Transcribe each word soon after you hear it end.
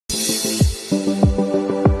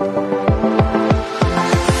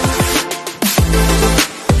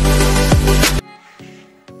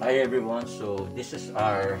everyone. So this is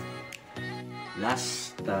our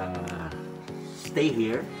last stay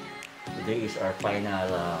here. Today is our final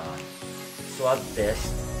swab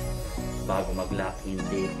test bago mag-lock in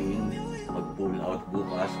taping, mag-pull out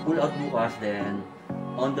bukas. Pull out bukas, then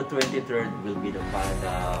on the 23rd will be the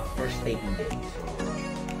first taping day. So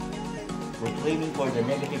we're aiming for the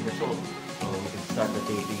negative result. So we can start the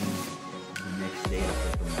taping the next day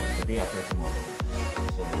after tomorrow, the day after tomorrow.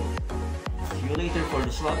 So see you later for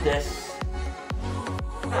the swab test.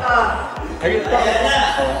 Ayun pa!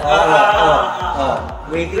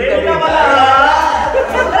 Waiting kami.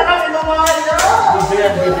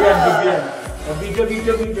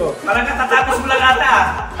 Video. Parang katatapos mo lang ata.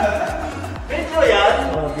 Video yan?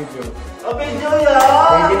 Video. Video yan?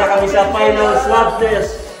 Ready na kami sa final swab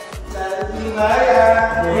test.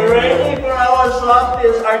 We're ready for our swab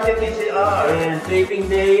test, Rt-PCR. And taping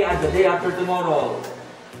day and the day after tomorrow.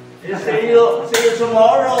 See you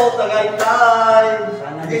tomorrow, Tagaytay.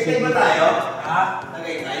 Tagaytay ba tayo? Ha?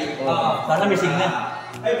 Tagaytay? Sana may signal.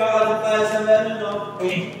 Ay, baka doon tayo sa meron, no?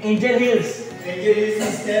 Angel Hills. Angel Hills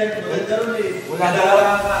system. Maganda rin eh. Wala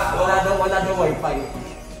daw wifi.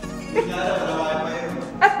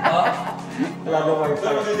 Wala daw wifi.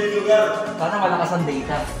 Saan maganda yung lugar? Sana malakas ang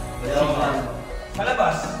data. Signal. Sa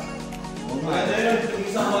labas? Maganda yun.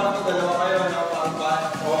 Isang kwarto, dalawa kayo.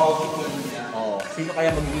 Nakapagpan. Sino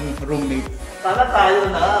kaya magiging roommate? Sana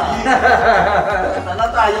tayo na.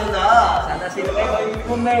 Sana sino kayo magiging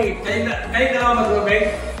roommate? Kayo dalawa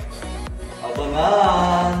mag-roommate?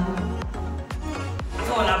 Abangan.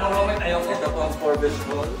 Ako wala pang roommate. Ayoko. Ito po ang Forbes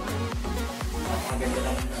Hall. Napakaganda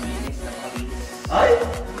lang ang linis, napakalinis. Ay!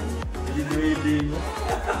 Hindi.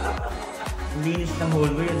 Ang linis ng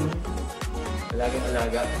hallway, ano? Alagang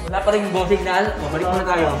alaga. Wala pa rin go signal. Mabalik muna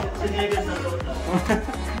tayo. Sinigas na doon na.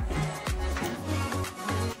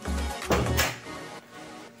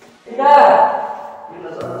 Ika!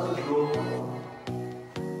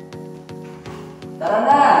 Tara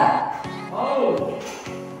na! Oh!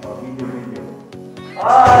 Video.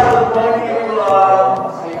 Hi! Good morning, everyone!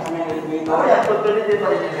 Masaya kami ang elevator. Ay, actually, din pa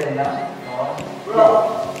rin na. Bro!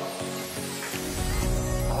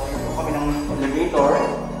 Nakalimutan po kami ng elevator.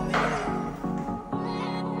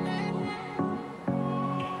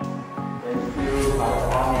 Thank you para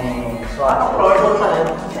sa aming swat. Floor doon pa rin.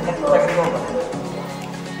 Second floor.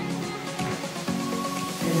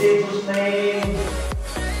 In Jesus' name.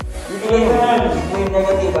 Yung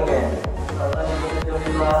negative again.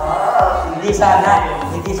 Hindi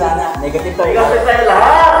sana. Negative tayo. Kasi tayo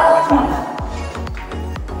lahat.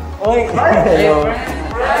 Oy! Hello.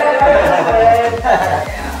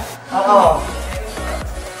 Oo.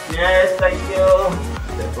 Yes, thank you.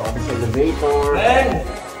 Ito kami sa elevator. Ben!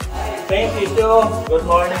 Thank you too. Good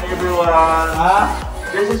morning, everyone.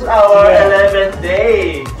 This is our 11th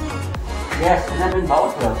day. Yes, 11 ba o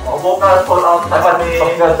 12? Bukas, full out na kami.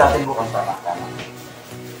 Pag-12 natin bukas tama.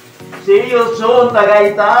 See you soon,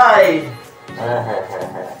 Tagaytay.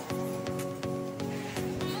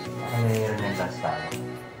 May remembrance tayo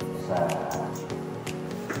sa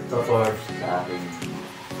support sa ating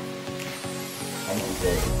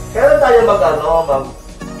Kailan tayo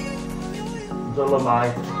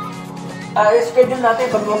Dolomite? schedule natin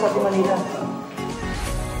pag-uwas sa Manila.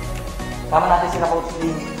 Tama natin sila Coach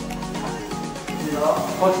Lin.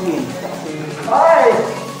 Coach Lin. Hi!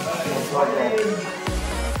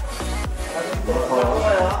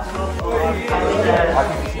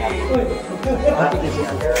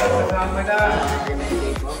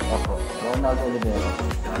 Ronaldo Oliveira.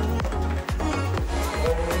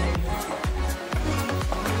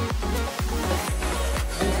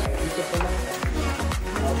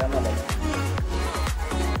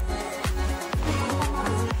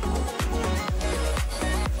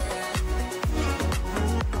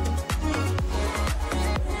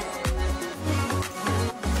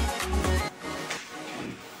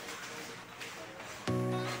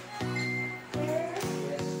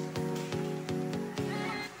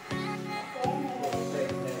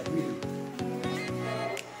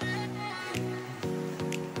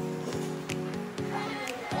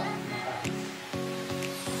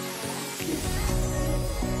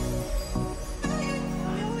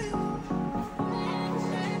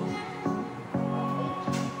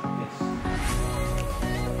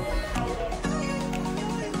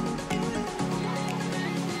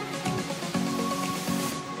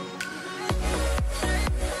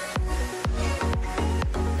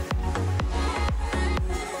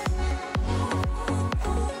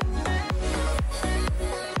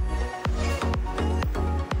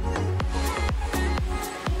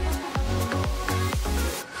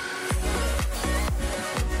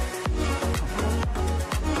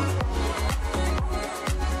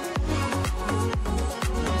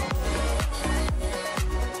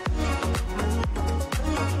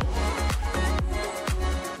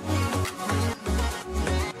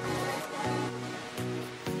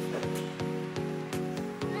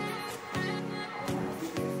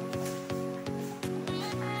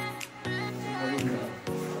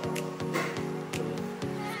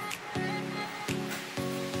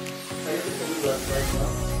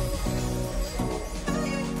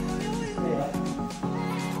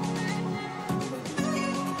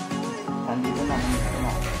 Nandito na.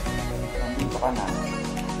 Nandito ka na.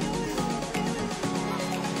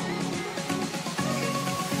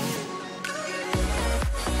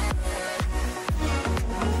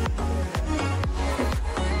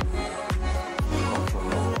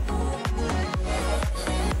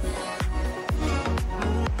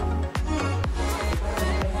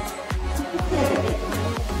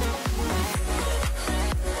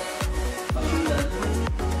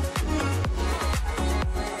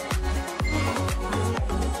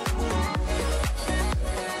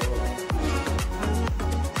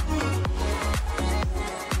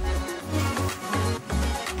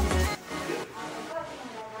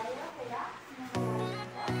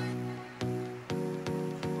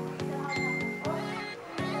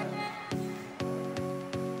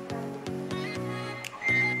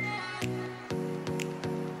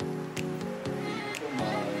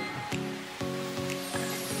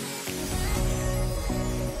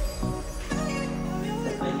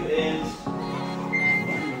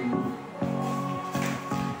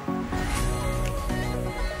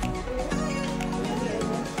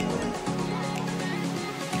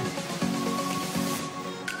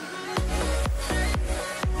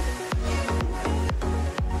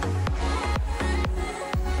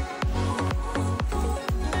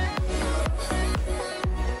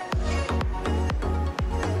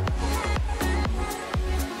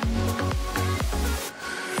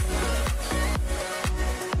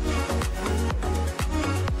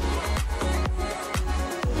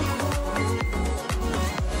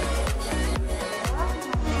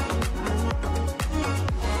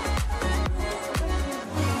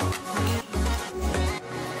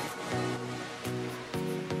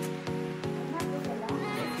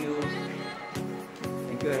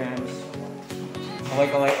 Ems.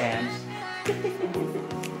 Kaway-kaway Ems.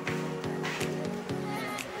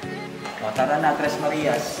 O, tara na, Tres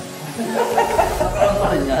Marias. Naka-on pa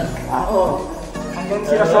rin yan? Oo. Hanggang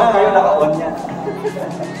sinasok kayo, naka-on yan.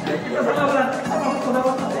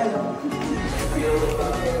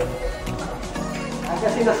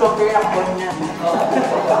 Hanggang sinasok kayo, naka-on yan.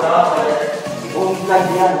 Buong vlog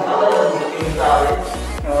yan.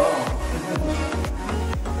 Oo.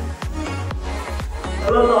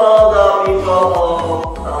 Hello to all the people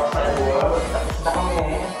of outside world. Tapos na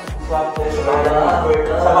kami. Swap test Sa bahay.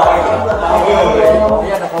 Sa bahay.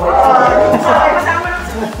 Ayan, nakaway.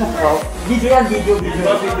 Video yan, video.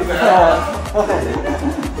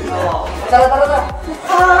 Tara.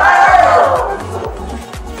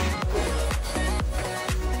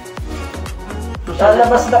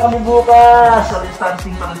 Lalabas na kami bukas. Social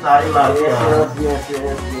distancing pa rin tayo lagi.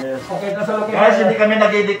 Yes. Okay, nasa Guys, location. hindi kami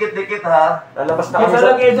nagdidikit-dikit ha. Lalabas na kami Nasa sa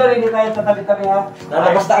location, hindi tayo tatabi-tabi ha.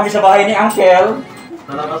 Lalabas na kami sa bahay ni Uncle.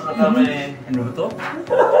 Lalabas na kami. Ano to?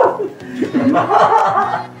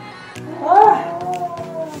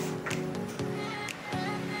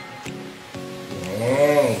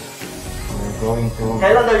 Yay! We're going to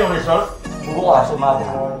Kailan daw yung result? bukas umaga.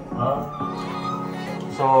 Ha?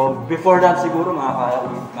 So, before that siguro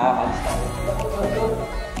makakaalis tayo.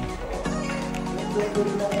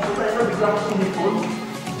 Bigla ko sumipon.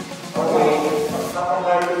 Okay.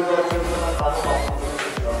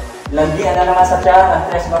 Landian na naman sa tiyan ang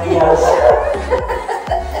Tres Marias.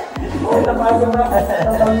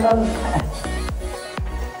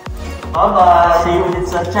 Bye-bye. See you ulit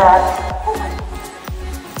sa chat.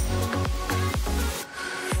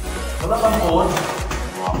 Wala kang phone.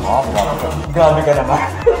 Grabe ka naman.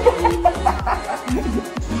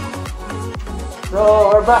 So,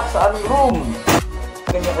 we're back sa aming room.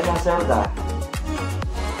 Kanya-kanyang selda.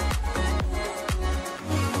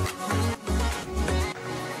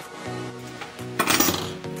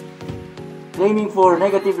 Aiming for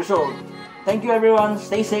negative result. Thank you everyone.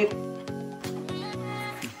 Stay safe.